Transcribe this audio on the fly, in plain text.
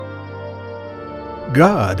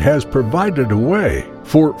God has provided a way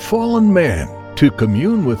for fallen man to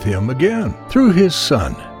commune with Him again through His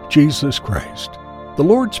Son, Jesus Christ. The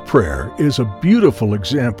Lord's Prayer is a beautiful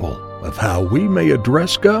example of how we may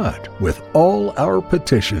address God with all our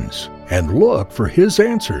petitions and look for His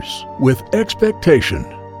answers with expectation.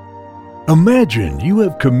 Imagine you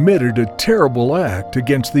have committed a terrible act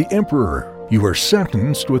against the emperor. You are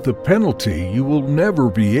sentenced with a penalty you will never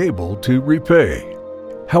be able to repay.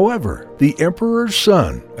 However, the emperor's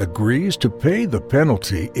son agrees to pay the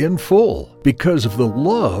penalty in full because of the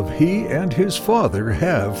love he and his father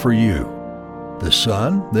have for you. The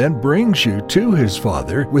son then brings you to his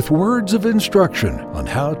father with words of instruction on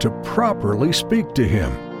how to properly speak to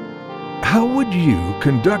him. How would you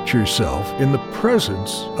conduct yourself in the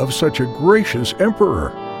presence of such a gracious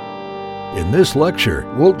emperor? In this lecture,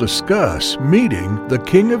 we'll discuss meeting the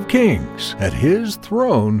King of Kings at his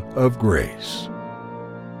throne of grace.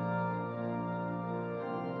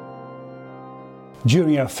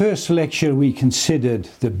 During our first lecture, we considered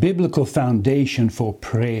the biblical foundation for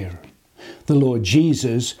prayer. The Lord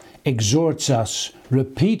Jesus exhorts us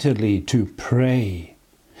repeatedly to pray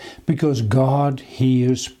because God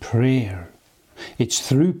hears prayer. It's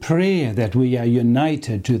through prayer that we are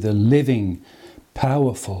united to the living,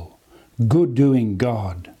 powerful, good-doing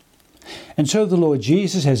God. And so the Lord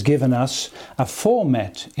Jesus has given us a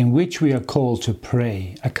format in which we are called to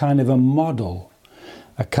pray, a kind of a model,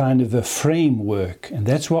 a kind of a framework, and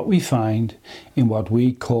that's what we find in what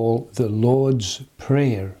we call the Lord's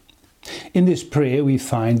Prayer. In this prayer we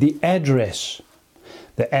find the address,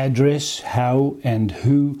 how and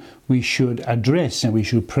who we should address, and we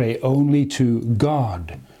should pray only to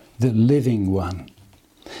God, the living one.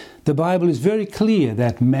 The Bible is very clear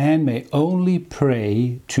that man may only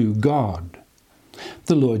pray to God.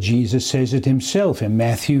 The Lord Jesus says it himself in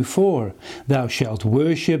Matthew 4, "Thou shalt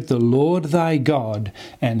worship the Lord thy God,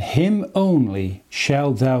 and him only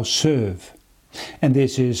shalt thou serve." And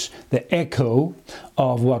this is the echo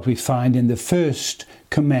of what we find in the first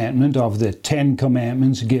commandment of the 10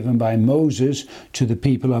 commandments given by Moses to the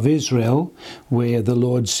people of Israel, where the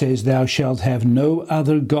Lord says, "Thou shalt have no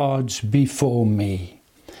other gods before me."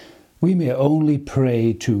 We may only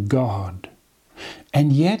pray to God.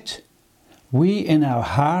 And yet, we in our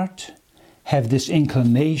heart have this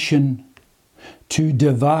inclination to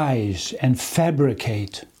devise and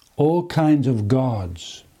fabricate all kinds of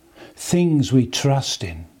gods, things we trust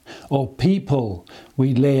in, or people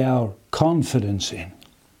we lay our confidence in.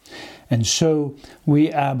 And so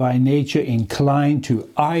we are by nature inclined to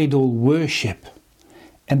idol worship,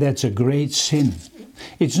 and that's a great sin.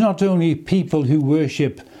 It's not only people who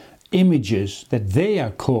worship images that they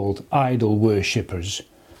are called idol worshippers,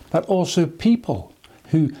 but also people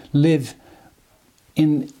who live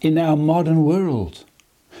in our modern world,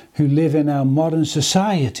 who live in our modern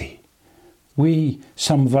society.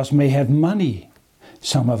 Some of us may have money,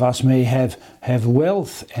 some of us may have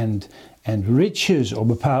wealth and riches,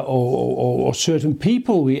 or certain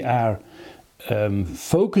people we are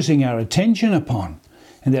focusing our attention upon,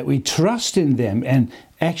 and that we trust in them, and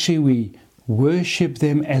actually we worship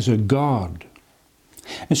them as a god.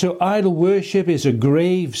 And so idol worship is a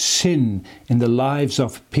grave sin in the lives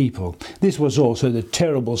of people. This was also the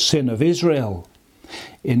terrible sin of Israel.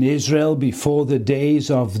 In Israel, before the days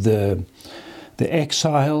of the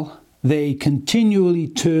exile, they continually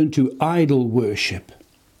turned to idol worship.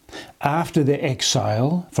 After the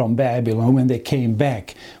exile from Babylon, when they came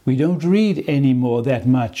back, we don't read anymore that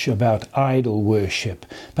much about idol worship.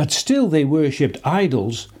 But still they worshipped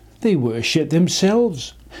idols. They worshipped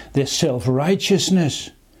themselves, their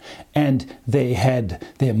self-righteousness, and they had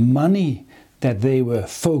their money that they were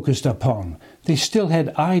focused upon. They still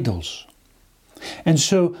had idols. And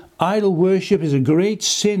so idol worship is a great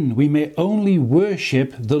sin. We may only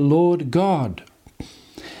worship the Lord God.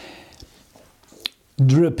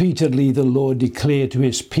 Repeatedly the Lord declared to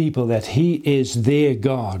his people that he is their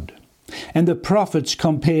God. And the prophets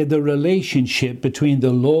compared the relationship between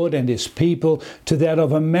the Lord and his people to that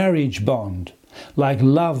of a marriage bond, like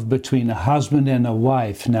love between a husband and a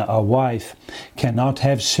wife. Now, a wife cannot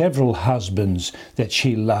have several husbands that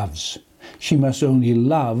she loves. She must only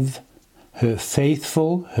love her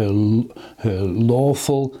faithful, her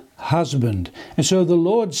lawful husband. And so the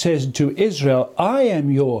Lord says to Israel, "I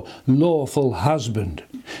am your lawful husband.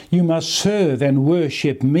 You must serve and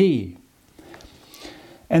worship me."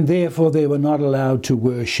 And therefore they were not allowed to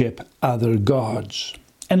worship other gods.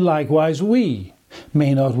 And likewise we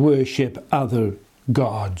may not worship other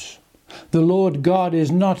gods. The Lord God is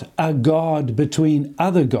not a God between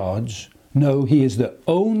other gods. No, he is the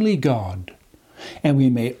only God. And we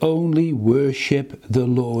may only worship the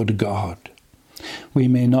Lord God. We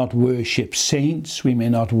may not worship saints, we may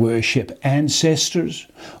not worship ancestors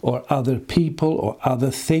or other people or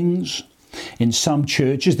other things. In some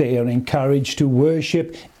churches they are encouraged to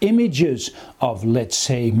worship images of, let's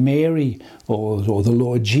say, Mary or the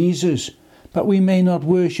Lord Jesus, but we may not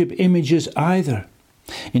worship images either.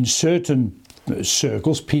 In certain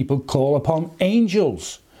circles people call upon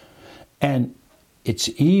angels, and it's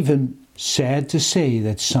even sad to say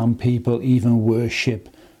that some people even worship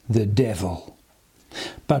the devil.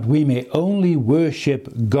 But we may only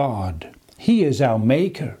worship God. He is our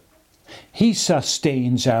maker. He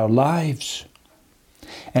sustains our lives.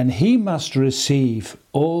 And He must receive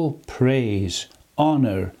all praise,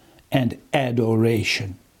 honor, and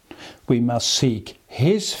adoration. We must seek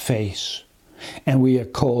His face, and we are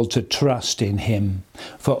called to trust in Him,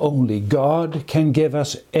 for only God can give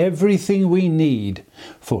us everything we need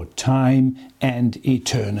for time and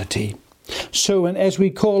eternity. So, and as we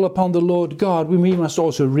call upon the Lord God, we must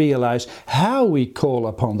also realize how we call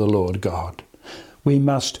upon the Lord God. We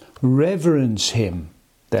must reverence Him.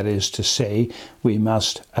 That is to say, we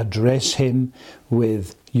must address Him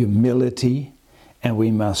with humility, and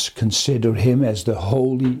we must consider Him as the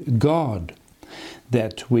holy God,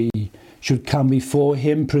 that we should come before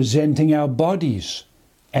Him presenting our bodies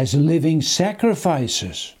as living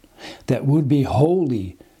sacrifices that would be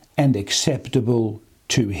holy and acceptable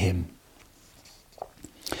to Him.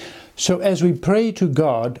 So as we pray to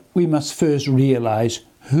God, we must first realize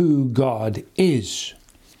who God is.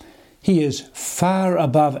 He is far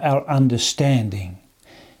above our understanding,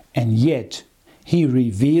 and yet He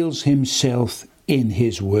reveals Himself in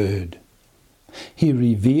His Word. He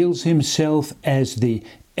reveals Himself as the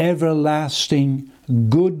everlasting,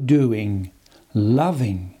 good-doing,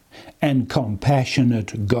 loving, and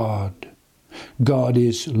compassionate God. God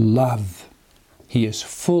is love. He is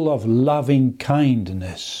full of loving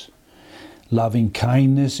kindness. Loving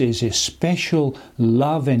kindness is a special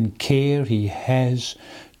love and care He has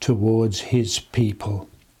towards His people.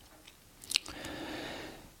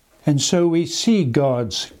 And so we see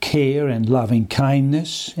God's care and loving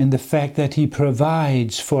kindness in the fact that He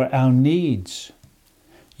provides for our needs.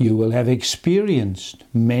 You will have experienced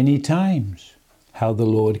many times how the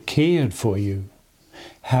Lord cared for you,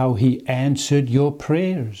 how He answered your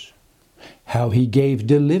prayers, how He gave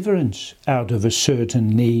deliverance out of a certain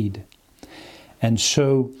need. And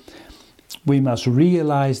so we must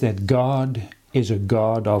realize that God is a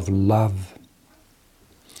God of love.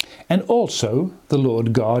 And also the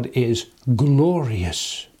Lord God is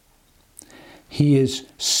glorious. He is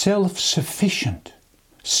self-sufficient,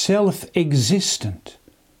 self-existent.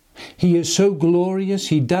 He is so glorious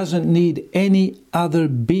He doesn't need any other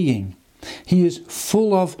being. He is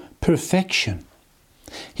full of perfection.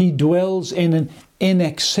 He dwells in an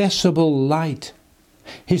inaccessible light.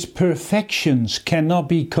 His perfections cannot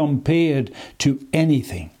be compared to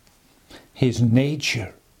anything. His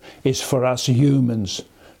nature is for us humans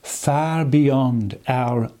far beyond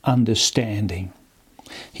our understanding.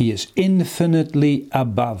 He is infinitely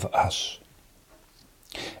above us.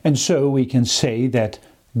 And so we can say that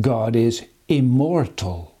God is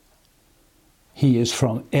immortal. He is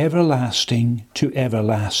from everlasting to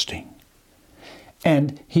everlasting.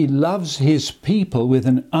 And He loves His people with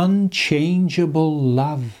an unchangeable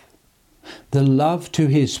love. The love to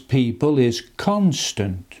His people is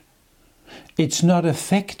constant. It's not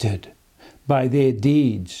affected by their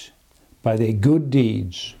deeds, by their good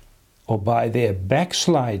deeds, or by their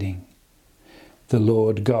backsliding. The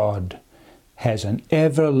Lord God has an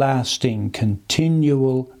everlasting,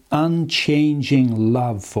 continual, unchanging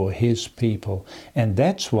love for His people. And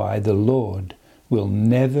that's why the Lord will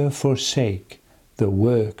never forsake the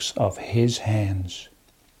works of His hands.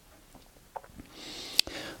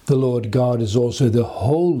 The Lord God is also the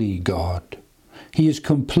holy God. He is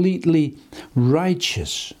completely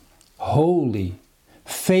righteous, holy,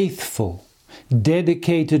 faithful,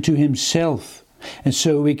 dedicated to Himself, and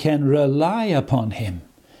so we can rely upon Him.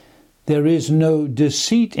 There is no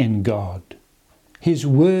deceit in God. His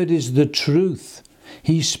word is the truth.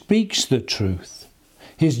 He speaks the truth.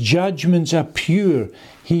 His judgments are pure.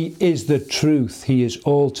 He is the truth. He is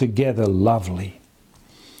altogether lovely.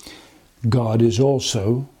 God is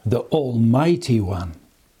also the Almighty One.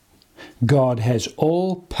 God has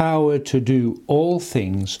all power to do all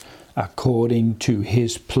things according to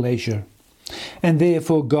His pleasure. And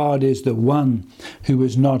therefore God is the one who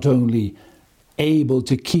is not only able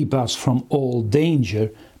to keep us from all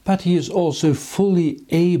danger, but He is also fully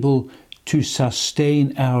able to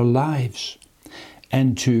sustain our lives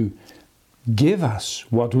and to give us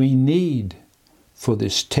what we need for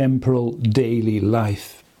this temporal daily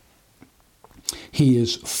life. He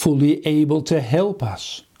is fully able to help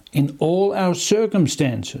us in all our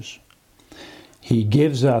circumstances. He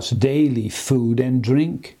gives us daily food and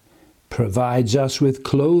drink, provides us with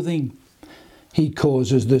clothing. He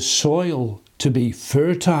causes the soil to be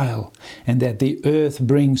fertile, and that the earth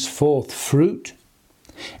brings forth fruit,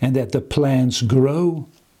 and that the plants grow.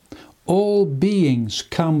 All beings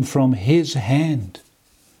come from His hand.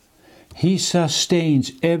 He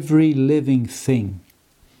sustains every living thing.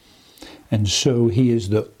 And so He is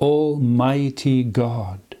the Almighty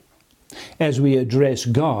God. As we address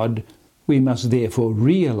God, we must therefore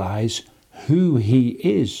realize who He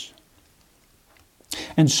is.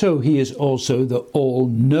 And so He is also the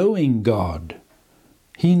all-knowing God.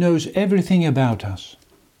 He knows everything about us.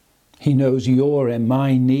 He knows your and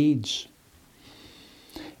my needs.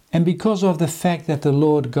 And because of the fact that the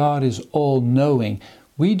Lord God is all-knowing,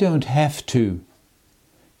 we don't have to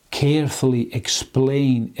carefully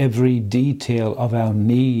explain every detail of our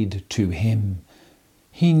need to Him.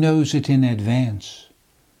 He knows it in advance.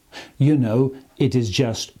 You know, it is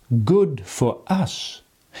just good for us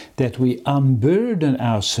that we unburden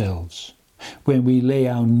ourselves when we lay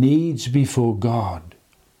our needs before God.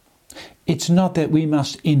 It's not that we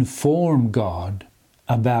must inform God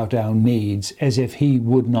about our needs as if He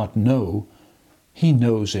would not know. He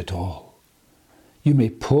knows it all. You may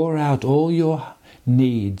pour out all your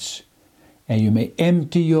needs, and you may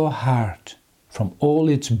empty your heart from all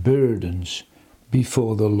its burdens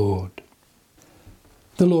before the Lord.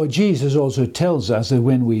 The Lord Jesus also tells us that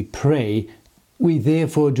when we pray, we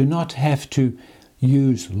therefore do not have to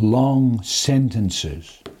use long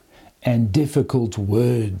sentences and difficult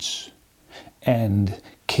words and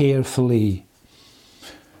carefully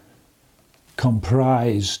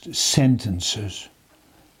comprised sentences.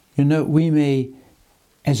 You know, we may,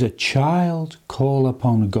 as a child, call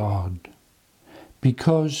upon God,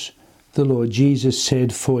 because the Lord Jesus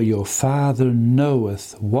said, "For your Father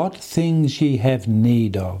knoweth what things ye have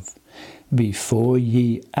need of before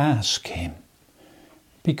ye ask Him,"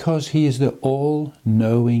 because He is the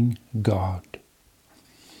all-knowing God.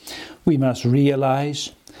 We must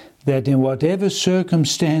realize that in whatever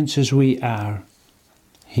circumstances we are,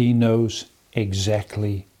 He knows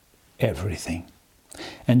exactly everything.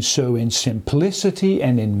 And so in simplicity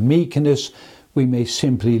and in meekness, we may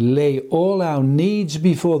simply lay all our needs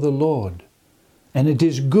before the Lord. And it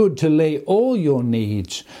is good to lay all your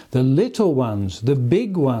needs, the little ones, the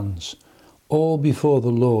big ones, all before the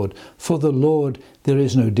Lord. For the Lord, there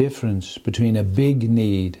is no difference between a big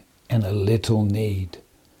need and a little need,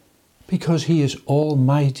 because He is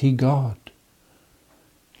Almighty God.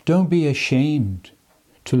 Don't be ashamed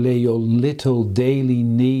to lay your little daily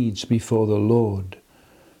needs before the Lord,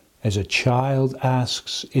 as a child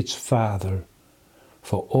asks its father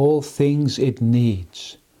for all things it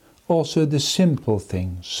needs, also the simple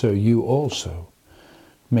things, so you also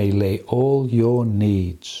may lay all your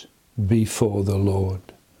needs before the Lord.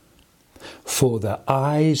 For the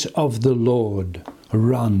eyes of the Lord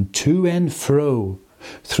run to and fro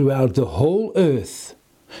throughout the whole earth,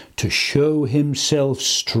 to show Himself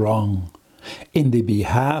strong in the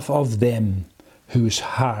behalf of them whose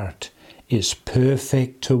heart is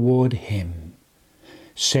perfect toward Him.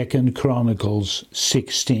 2 Chronicles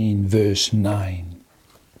 16 verse 9.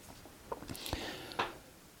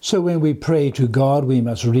 So when we pray to God, we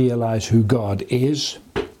must realize who God is.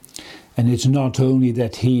 And it's not only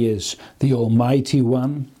that He is the Almighty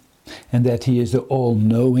One and that He is the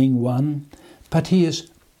all-knowing One, but He is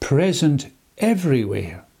present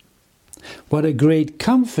everywhere. What a great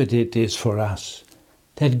comfort it is for us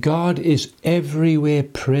that God is everywhere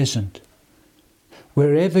present.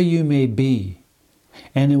 Wherever you may be,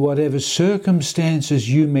 and in whatever circumstances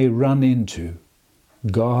you may run into,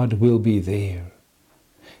 God will be there.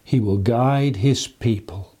 He will guide His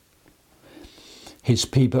people. His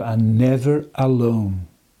people are never alone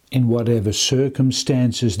in whatever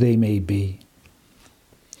circumstances they may be.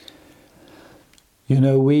 You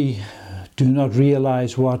know, we do not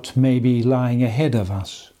realize what may be lying ahead of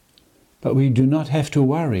us, but we do not have to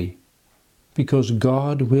worry, because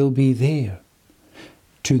God will be there.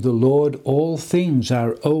 To the Lord all things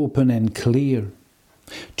are open and clear.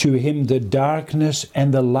 To Him the darkness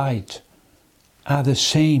and the light are the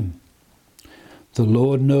same. The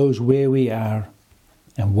Lord knows where we are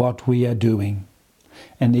and what we are doing.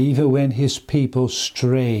 And even when His people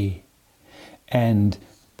stray, and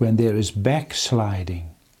when there is backsliding,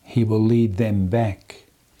 He will lead them back.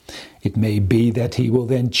 It may be that He will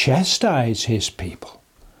then chastise His people.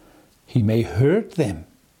 He may hurt them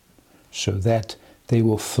so that they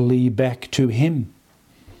will flee back to Him.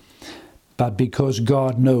 But because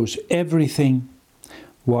God knows everything,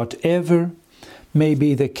 whatever may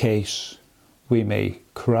be the case, we may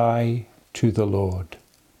cry to the Lord,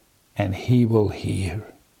 and He will hear.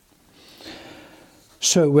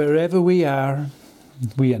 So wherever we are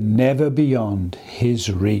never beyond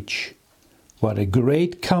His reach. What a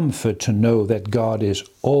great comfort to know that God is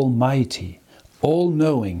almighty,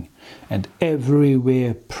 all-knowing, and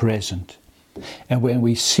everywhere present. And when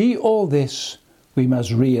we see all this, we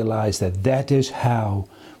must realize that that is how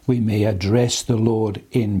we may address the Lord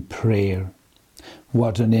in prayer.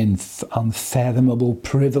 What an unfathomable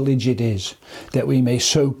privilege it is that we may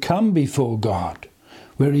so come before God.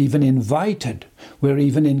 We're even invited, we're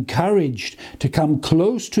even encouraged to come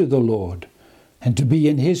close to the Lord and to be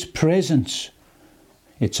in His presence.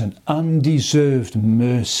 It's an undeserved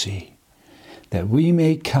mercy that we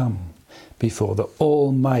may come before the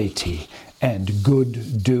Almighty and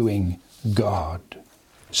good-doing God.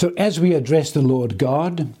 So as we address the Lord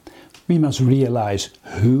God, we must realize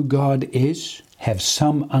who God is, have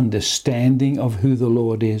some understanding of who the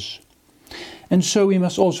Lord is. And so we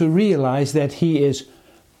must also realize that He is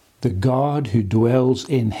the God who dwells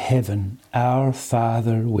in heaven, our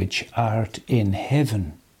Father which art in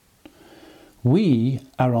heaven. We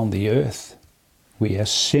are on the earth. We are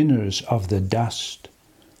sinners of the dust.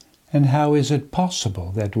 And how is it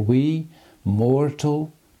possible that we,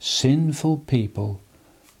 mortal, sinful people,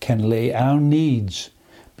 can lay our needs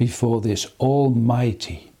before this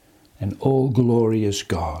almighty and all-glorious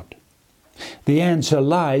God? The answer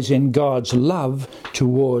lies in God's love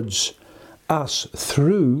towards us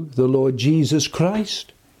through the Lord Jesus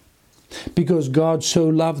Christ. Because God so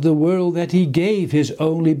loved the world that He gave His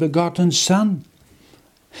only begotten Son.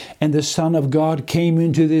 And the Son of God came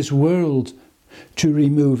into this world to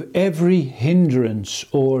remove every hindrance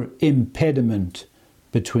or impediment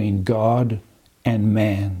between God and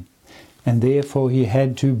man. And therefore He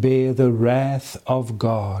had to bear the wrath of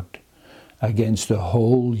God against the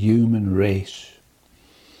whole human race.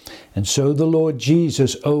 And so the Lord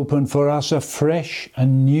Jesus opened for us a fresh, a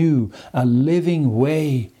new, a living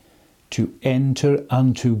way to enter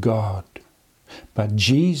unto God. But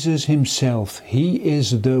Jesus Himself, He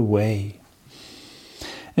is the way.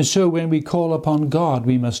 And so when we call upon God,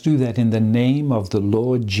 we must do that in the name of the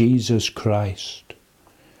Lord Jesus Christ,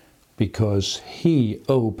 because He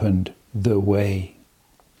opened the way.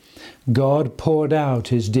 God poured out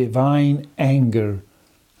His divine anger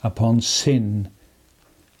upon sin,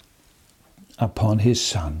 upon His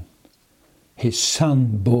Son. His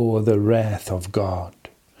Son bore the wrath of God.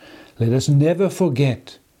 Let us never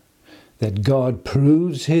forget that God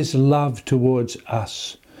proves His love towards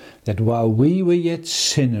us, that while we were yet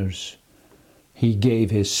sinners, He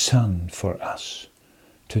gave His Son for us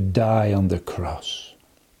to die on the cross.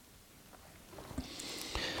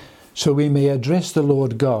 So we may address the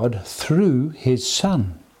Lord God through His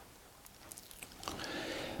Son.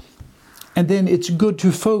 And then it's good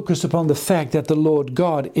to focus upon the fact that the Lord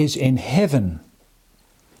God is in heaven.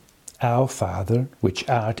 Our Father, which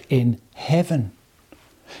art in heaven.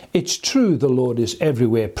 It's true the Lord is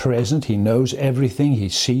everywhere present. He knows everything. He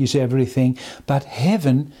sees everything. But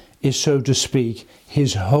heaven is, so to speak,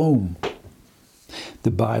 His home.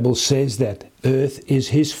 The Bible says that earth is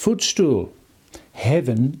His footstool.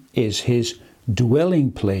 Heaven is His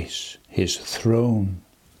dwelling place, His throne.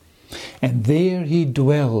 And there He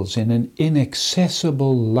dwells in an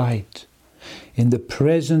inaccessible light, in the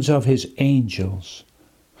presence of His angels.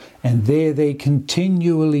 And there they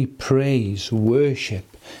continually praise, worship,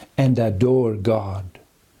 and adore God.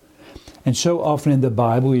 And so often in the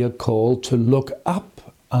Bible we are called to look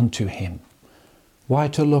up unto Him. Why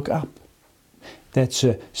to look up? That's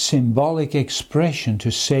a symbolic expression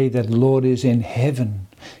to say that the Lord is in heaven.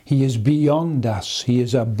 He is beyond us. He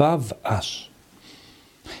is above us.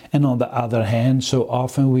 And on the other hand, so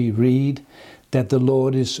often we read that the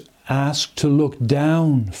Lord is asked to look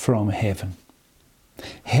down from heaven.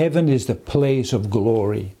 Heaven is the place of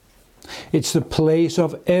glory. It's the place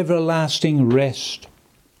of everlasting rest.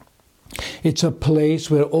 It's a place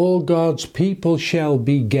where all God's people shall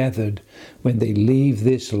be gathered when they leave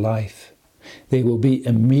this life. They will be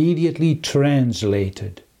immediately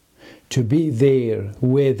translated to be there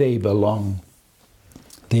where they belong.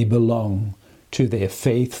 They belong to their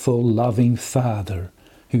faithful, loving Father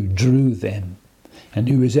who drew them and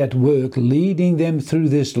who is at work leading them through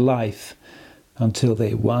this life until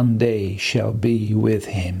they one day shall be with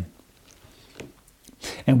Him.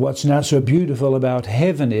 And what's now so beautiful about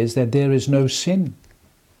heaven is that there is no sin,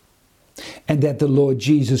 and that the Lord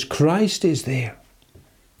Jesus Christ is there,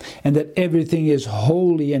 and that everything is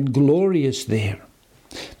holy and glorious there.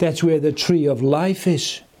 That's where the tree of life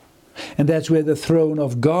is. And that's where the throne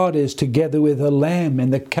of God is, together with the Lamb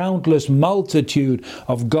and the countless multitude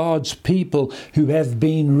of God's people who have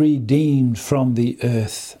been redeemed from the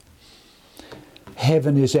earth.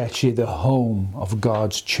 Heaven is actually the home of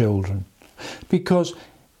God's children. Because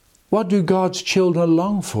what do God's children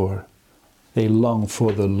long for? They long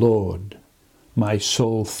for the Lord. My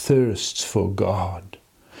soul thirsts for God.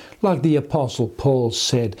 Like the Apostle Paul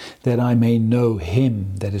said, that I may know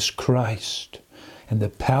Him, that is Christ, and the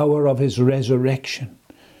power of His resurrection.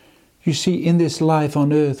 You see, in this life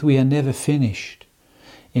on earth, we are never finished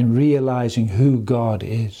in realizing who God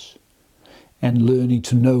is and learning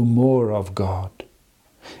to know more of God.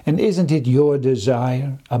 And isn't it your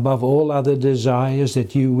desire, above all other desires,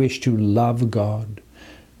 that you wish to love God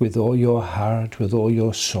with all your heart, with all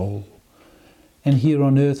your soul? And here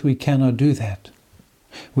on earth we cannot do that.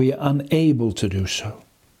 We are unable to do so.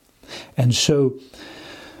 And so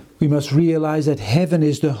we must realize that heaven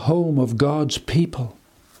is the home of God's people.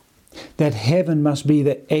 That heaven must be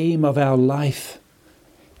the aim of our life.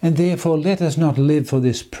 And therefore let us not live for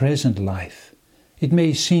this present life. It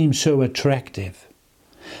may seem so attractive.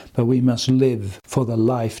 But we must live for the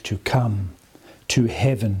life to come, to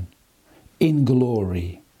heaven, in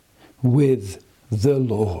glory, with the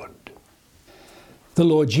Lord. The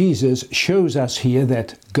Lord Jesus shows us here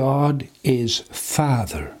that God is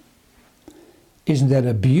Father. Isn't that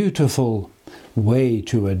a beautiful way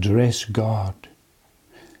to address God?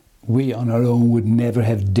 We on our own would never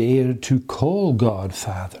have dared to call God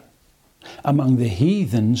Father. Among the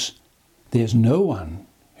heathens, there's no one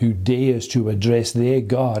who dares to address their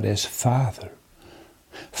God as Father.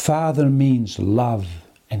 Father means love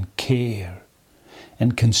and care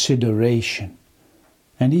and consideration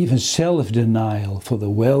and even self-denial for the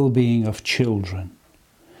well-being of children.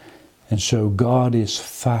 And so God is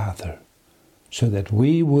Father, so that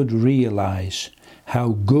we would realize how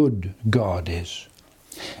good God is.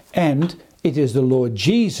 And it is the Lord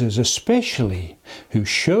Jesus especially who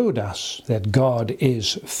showed us that God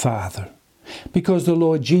is Father. Because the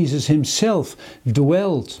Lord Jesus Himself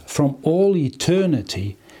dwelt from all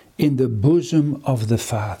eternity in the bosom of the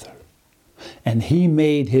Father. And He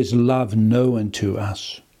made His love known to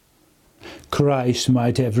us. Christ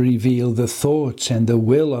might have revealed the thoughts and the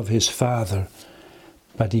will of His Father,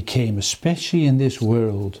 but He came especially in this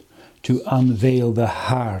world to unveil the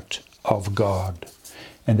heart of God.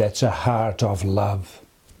 And that's a heart of love.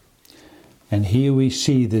 And here we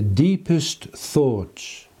see the deepest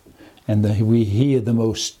thoughts, and we hear the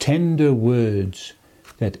most tender words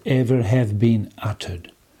that ever have been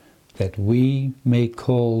uttered, that we may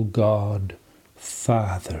call God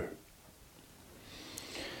Father.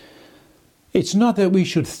 It's not that we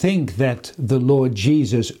should think that the Lord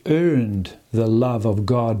Jesus earned the love of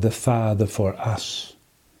God the Father for us.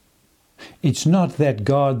 It's not that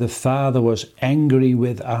God the Father was angry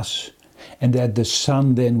with us and that the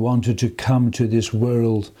Son then wanted to come to this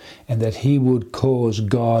world and that He would cause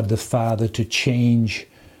God the Father to change.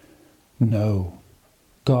 No,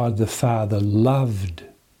 God the Father loved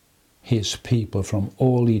His people from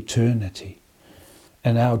all eternity.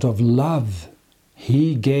 And out of love,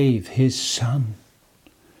 He gave His Son.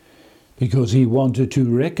 Because He wanted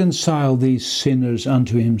to reconcile these sinners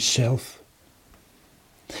unto Himself.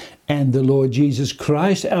 And the Lord Jesus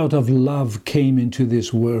Christ, out of love, came into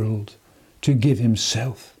this world to give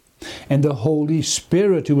Himself. And the Holy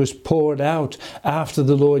Spirit, who was poured out after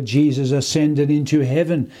the Lord Jesus ascended into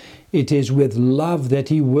heaven, it is with love that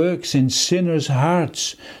He works in sinners'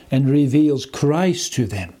 hearts and reveals Christ to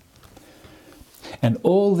them. And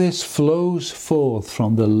all this flows forth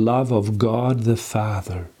from the love of God the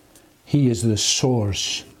Father. He is the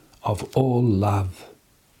source of all love.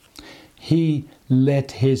 He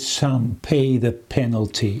let His Son pay the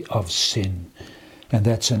penalty of sin. And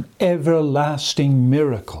that's an everlasting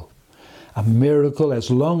miracle. A miracle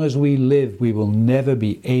as long as we live, we will never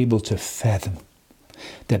be able to fathom.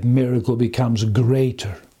 That miracle becomes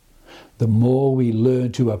greater the more we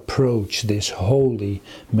learn to approach this holy,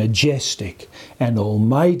 majestic, and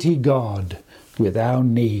almighty God with our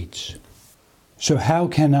needs. So how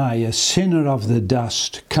can I, a sinner of the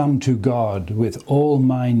dust, come to God with all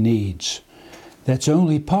my needs? That's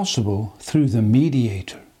only possible through the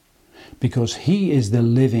mediator, because He is the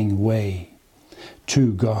living way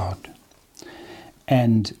to God.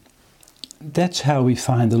 And that's how we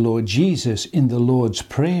find the Lord Jesus in the Lord's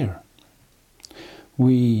Prayer.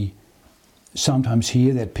 We sometimes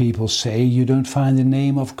hear that people say you don't find the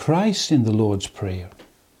name of Christ in the Lord's Prayer.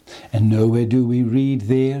 And nowhere do we read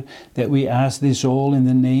there that we ask this all in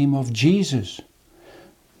the name of Jesus.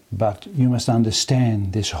 But you must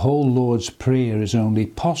understand, this whole Lord's Prayer is only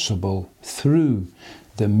possible through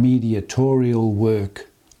the mediatorial work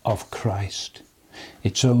of Christ.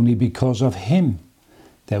 It's only because of him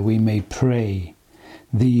that we may pray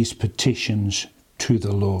these petitions to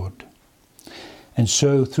the Lord. And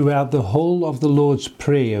so throughout the whole of the Lord's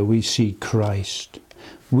Prayer we see Christ.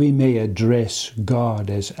 We may address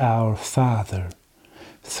God as our Father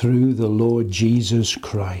through the Lord Jesus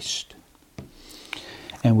Christ.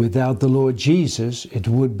 And without the Lord Jesus, it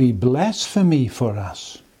would be blasphemy for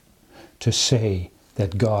us to say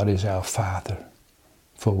that God is our Father,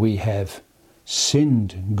 for we have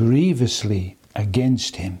sinned grievously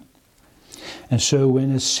against him. And so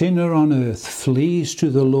when a sinner on earth flees to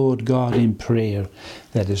the Lord God in prayer,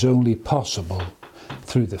 that is only possible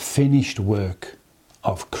through the finished work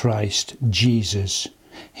of Christ Jesus.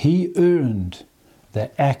 He earned the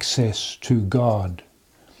access to God,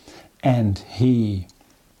 and he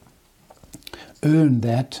earned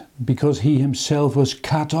that because he himself was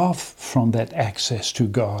cut off from that access to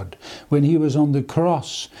God. When he was on the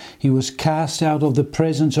cross, he was cast out of the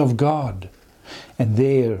presence of God, and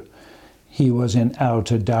there he was in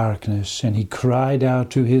outer darkness, and he cried out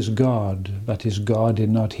to his God, but his God did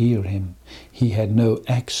not hear him. He had no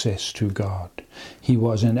access to God. He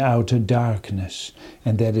was in outer darkness,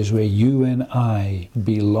 and that is where you and I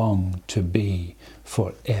belong to be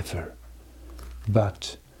forever.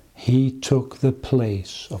 But he took the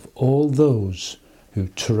place of all those who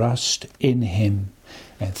trust in him,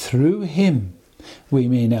 and through him we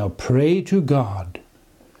may now pray to God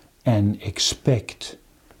and expect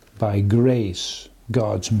by grace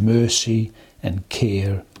God's mercy and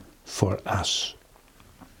care for us.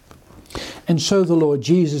 And so the Lord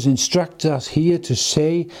Jesus instructs us here to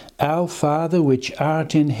say, Our Father which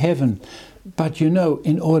art in heaven. But you know,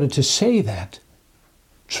 in order to say that,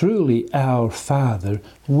 truly our Father,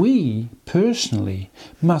 we personally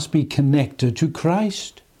must be connected to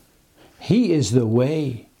Christ. He is the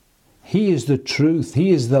way. He is the truth.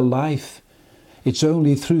 He is the life. It's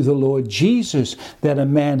only through the Lord Jesus that a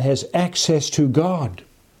man has access to God.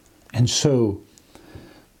 And so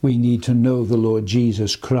we need to know the Lord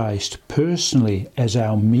Jesus Christ personally as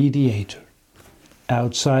our mediator.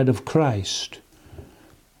 Outside of Christ,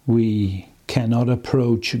 we cannot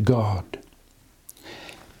approach God.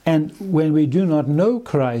 And when we do not know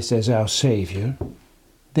Christ as our Savior,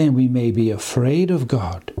 then we may be afraid of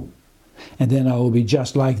God. And then I will be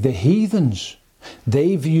just like the heathens.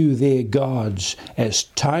 They view their gods as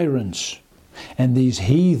tyrants. And these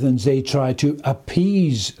heathens, they try to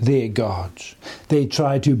appease their gods. They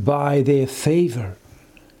try to buy their favor.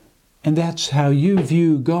 And that's how you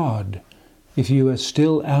view God if you are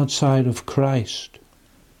still outside of Christ.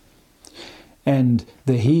 And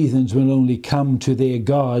the heathens will only come to their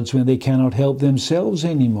gods when they cannot help themselves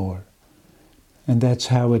anymore. And that's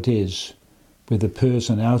how it is with a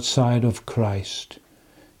person outside of Christ.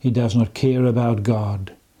 He does not care about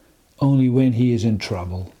God. Only when he is in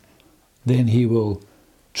trouble, then he will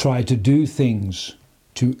try to do things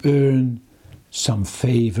to earn some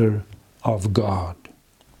favor of God.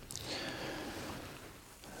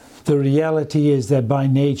 The reality is that by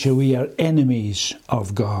nature we are enemies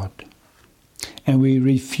of God, and we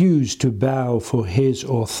refuse to bow for his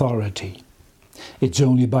authority. It's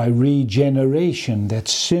only by regeneration that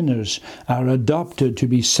sinners are adopted to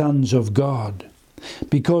be sons of God.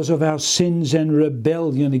 Because of our sins and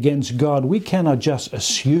rebellion against God, we cannot just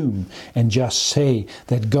assume and just say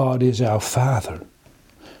that God is our Father.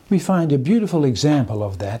 We find a beautiful example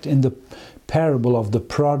of that in the parable of the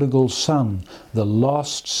prodigal son, the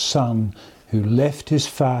lost son who left his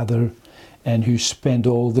father and who spent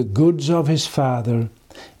all the goods of his father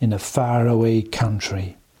in a faraway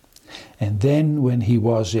country. And then when he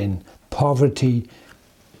was in poverty,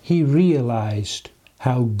 he realized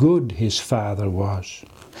how good his father was,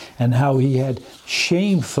 and how he had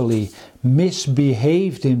shamefully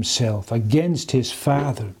misbehaved himself against his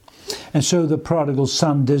father. And so the prodigal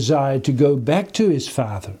son desired to go back to his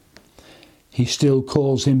father. He still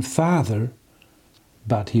calls him father,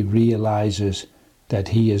 but he realizes that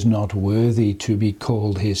he is not worthy to be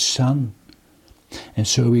called his son. And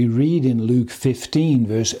so we read in Luke 15,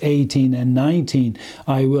 verse 18 and 19,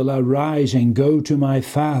 I will arise and go to my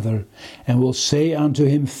father, and will say unto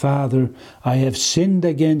him, Father, I have sinned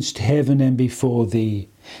against heaven and before thee,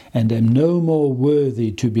 and am no more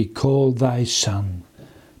worthy to be called thy son.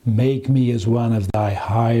 Make me as one of thy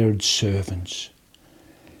hired servants.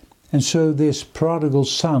 And so this prodigal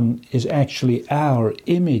son is actually our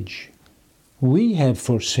image. We have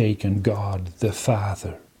forsaken God the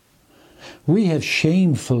Father. We have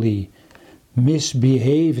shamefully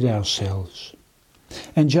misbehaved ourselves.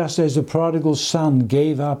 And just as the prodigal son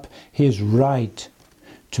gave up his right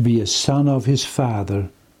to be a son of his Father.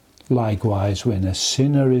 Likewise, when a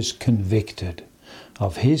sinner is convicted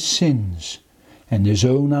of his sins and his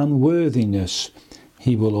own unworthiness,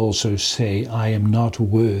 he will also say, I am not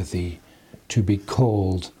worthy to be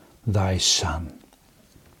called thy son.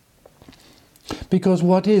 Because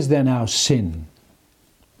what is then our sin?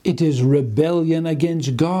 It is rebellion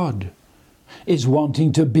against God. It's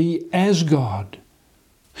wanting to be as God.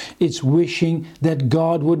 It's wishing that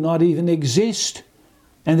God would not even exist,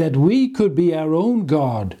 and that we could be our own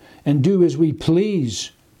God and do as we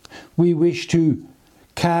please. We wish to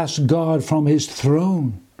cast God from his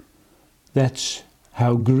throne. That's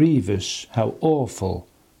how grievous, how awful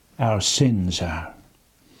our sins are.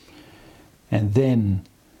 And then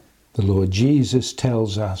the Lord Jesus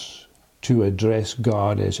tells us to address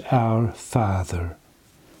God as our Father,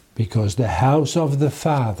 because the house of the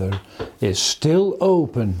Father is still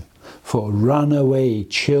open for runaway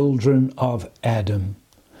children of Adam.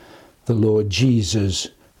 The Lord Jesus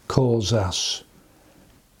calls us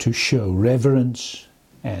to show reverence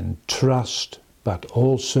and trust, but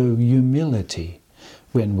also humility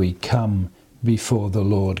when we come before the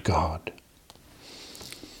Lord God.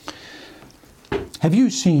 Have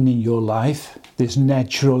you seen in your life this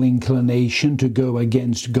natural inclination to go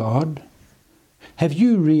against God? Have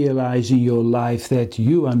you realized in your life that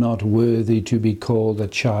you are not worthy to be called a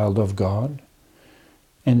child of God?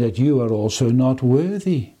 And that you are also not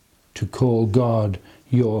worthy to call God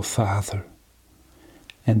your Father?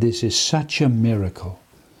 And this is such a miracle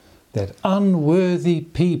that unworthy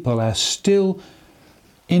people are still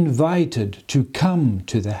invited to come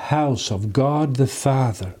to the house of God the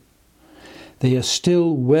Father. They are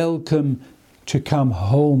still welcome to come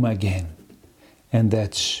home again. And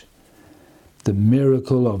that's the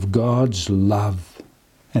miracle of God's love.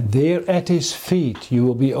 And there at his feet you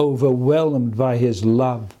will be overwhelmed by his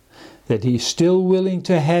love, that he's still willing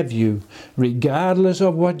to have you regardless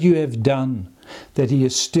of what you have done, that he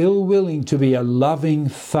is still willing to be a loving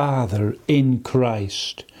Father in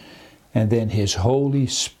Christ. And then his Holy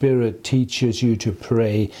Spirit teaches you to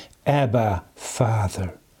pray, Abba,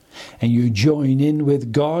 Father. And you join in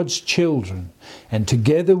with God's children, and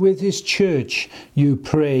together with his church you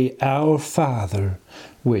pray, Our Father,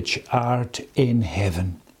 which art in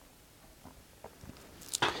heaven.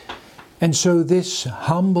 And so this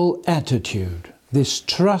humble attitude, this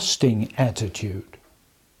trusting attitude,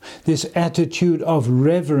 this attitude of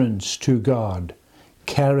reverence to God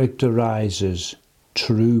characterizes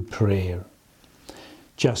true prayer.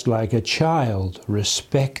 Just like a child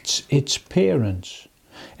respects its parents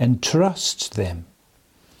and trusts them,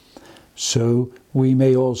 so we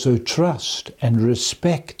may also trust and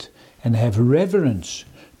respect and have reverence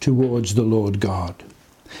towards the Lord God.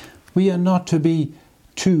 We are not to be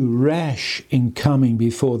too rash in coming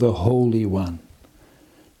before the Holy One.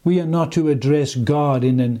 We are not to address God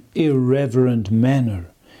in an irreverent manner.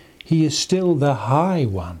 He is still the High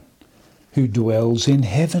One who dwells in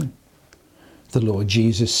heaven. The Lord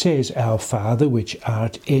Jesus says, Our Father which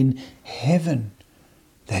art in heaven.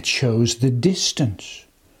 That shows the distance.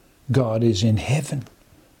 God is in heaven.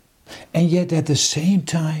 And yet at the same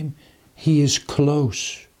time, he is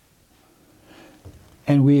close.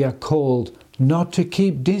 And we are called not to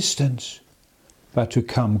keep distance, but to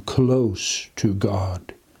come close to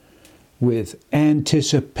God with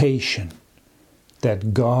anticipation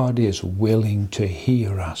that God is willing to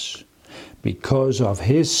hear us because of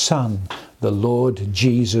his Son, the Lord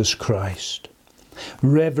Jesus Christ.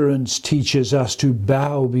 Reverence teaches us to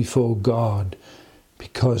bow before God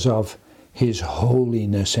because of his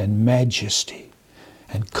holiness and majesty.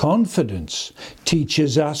 And confidence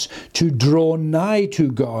teaches us to draw nigh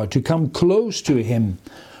to God, to come close to him,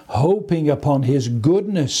 hoping upon his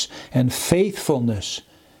goodness and faithfulness,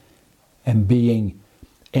 and being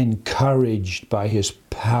encouraged by his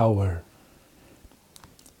power.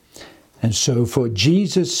 And so for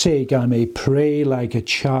Jesus' sake I may pray like a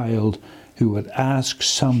child who would ask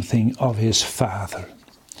something of his Father.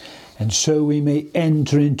 And so we may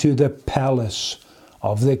enter into the palace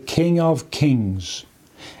of the King of Kings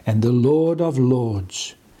and the Lord of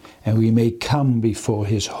Lords, and we may come before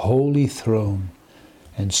his holy throne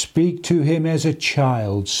and speak to him as a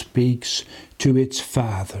child speaks to its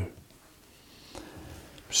father.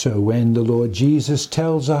 So when the Lord Jesus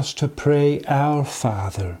tells us to pray, Our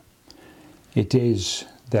Father, it is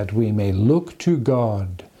that we may look to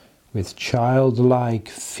God with childlike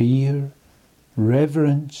fear,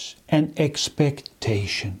 reverence, and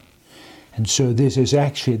expectation. And so this is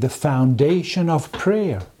actually the foundation of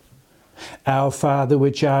prayer. Our Father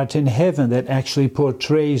which art in heaven, that actually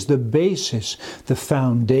portrays the basis, the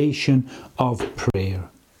foundation of prayer.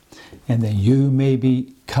 and that you may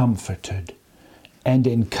be comforted and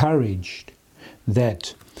encouraged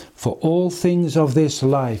that for all things of this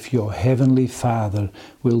life your heavenly Father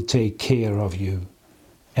will take care of you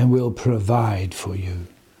and will provide for you.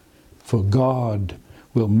 For God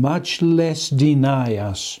will much less deny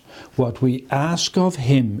us what we ask of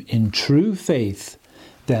Him in true faith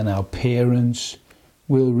than our parents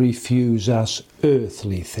will refuse us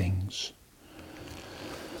earthly things.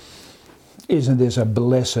 Isn't this a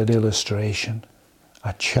blessed illustration?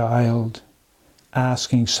 A child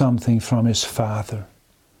asking something from his father,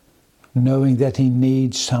 knowing that he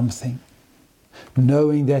needs something,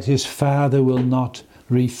 knowing that his father will not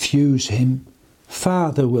refuse him.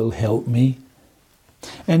 Father will help me.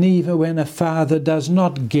 And even when a father does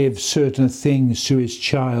not give certain things to his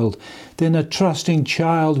child, then a trusting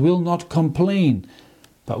child will not complain,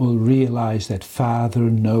 but will realize that Father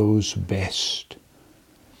knows best.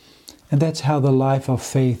 And that's how the life of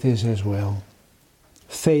faith is as well.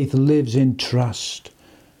 Faith lives in trust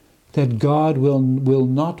that God will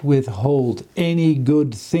not withhold any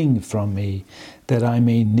good thing from me that I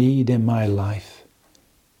may need in my life.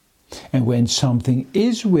 And when something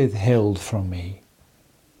is withheld from me,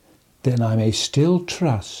 then I may still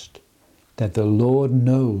trust that the Lord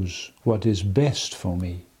knows what is best for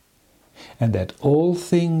me, and that all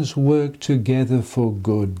things work together for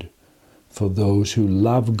good for those who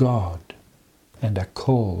love God and are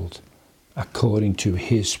called according to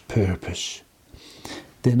His purpose.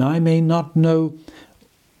 Then I may not know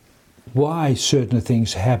why certain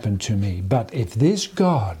things happen to me, but if this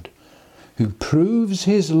God, who proves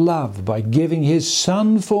His love by giving His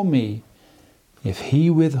Son for me, if He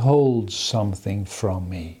withholds something from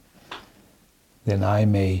me, then I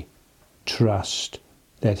may trust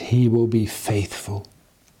that He will be faithful.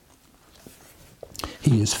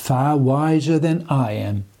 He is far wiser than I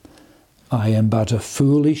am. I am but a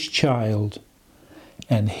foolish child,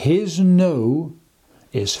 and His no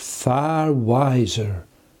is far wiser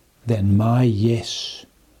than my yes.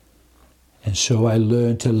 And so I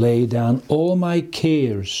learn to lay down all my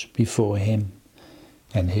cares before Him,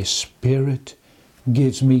 and His Spirit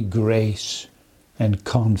gives me grace and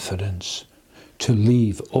confidence to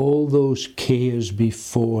leave all those cares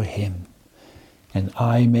before Him, and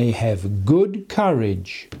I may have good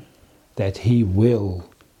courage that He will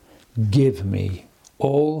give me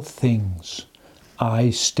all things I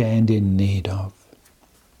stand in need of.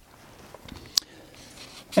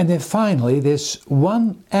 And then finally, there's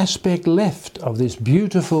one aspect left of this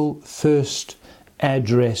beautiful first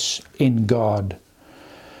address in God,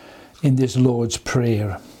 in this Lord's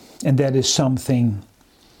Prayer, and that is something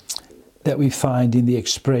that we find in the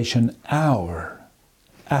expression our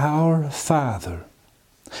Father.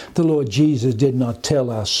 The Lord Jesus did not tell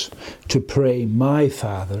us to pray my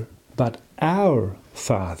Father, but our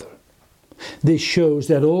Father. This shows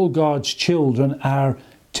that all God's children are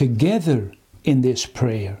together in this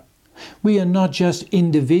prayer. We are not just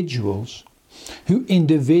individuals who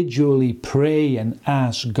individually pray and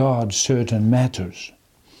ask God certain matters,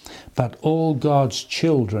 but all God's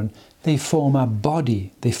children, they form a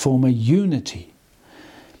body, they form a unity.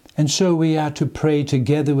 And so we are to pray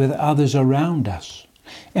together with others around us,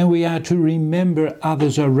 and we are to remember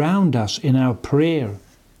others around us in our prayer,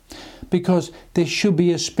 because there should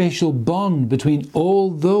be a special bond between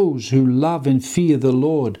all those who love and fear the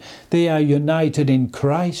Lord. They are united in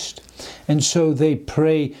Christ, and so they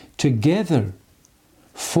pray together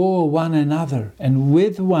for one another and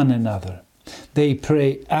with one another. They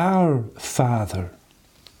pray, Our Father.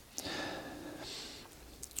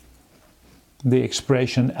 The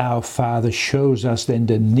expression, Our Father, shows us then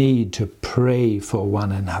the need to pray for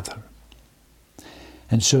one another.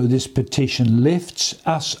 And so this petition lifts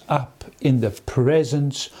us up in the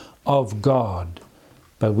presence of God.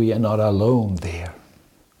 But we are not alone there.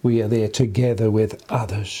 We are there together with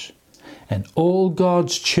others. And all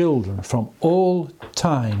God's children from all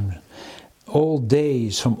time, all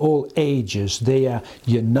days, from all ages, they are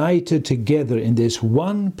united together in this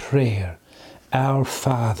one prayer. Our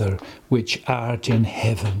Father, which art in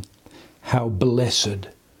heaven, how blessed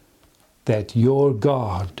that your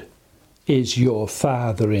God is your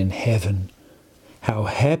Father in heaven. How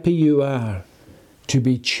happy you are to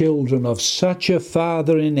be children of such a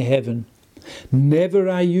Father in heaven. Never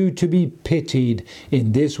are you to be pitied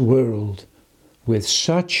in this world with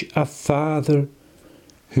such a Father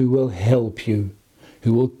who will help you,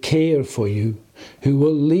 who will care for you, who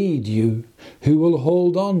will lead you, who will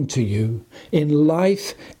hold on to you in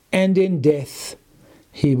life and in death.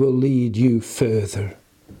 He will lead you further.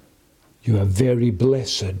 You are very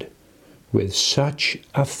blessed with such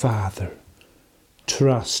a Father.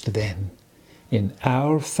 Trust then in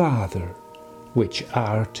Our Father, which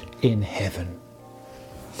art in heaven.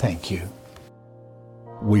 Thank you.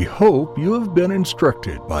 We hope you have been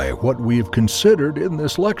instructed by what we have considered in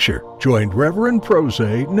this lecture. Join Reverend Prose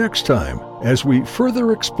next time as we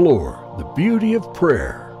further explore the beauty of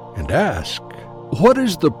prayer and ask, what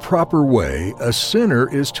is the proper way a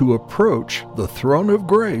sinner is to approach the throne of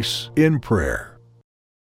grace in prayer?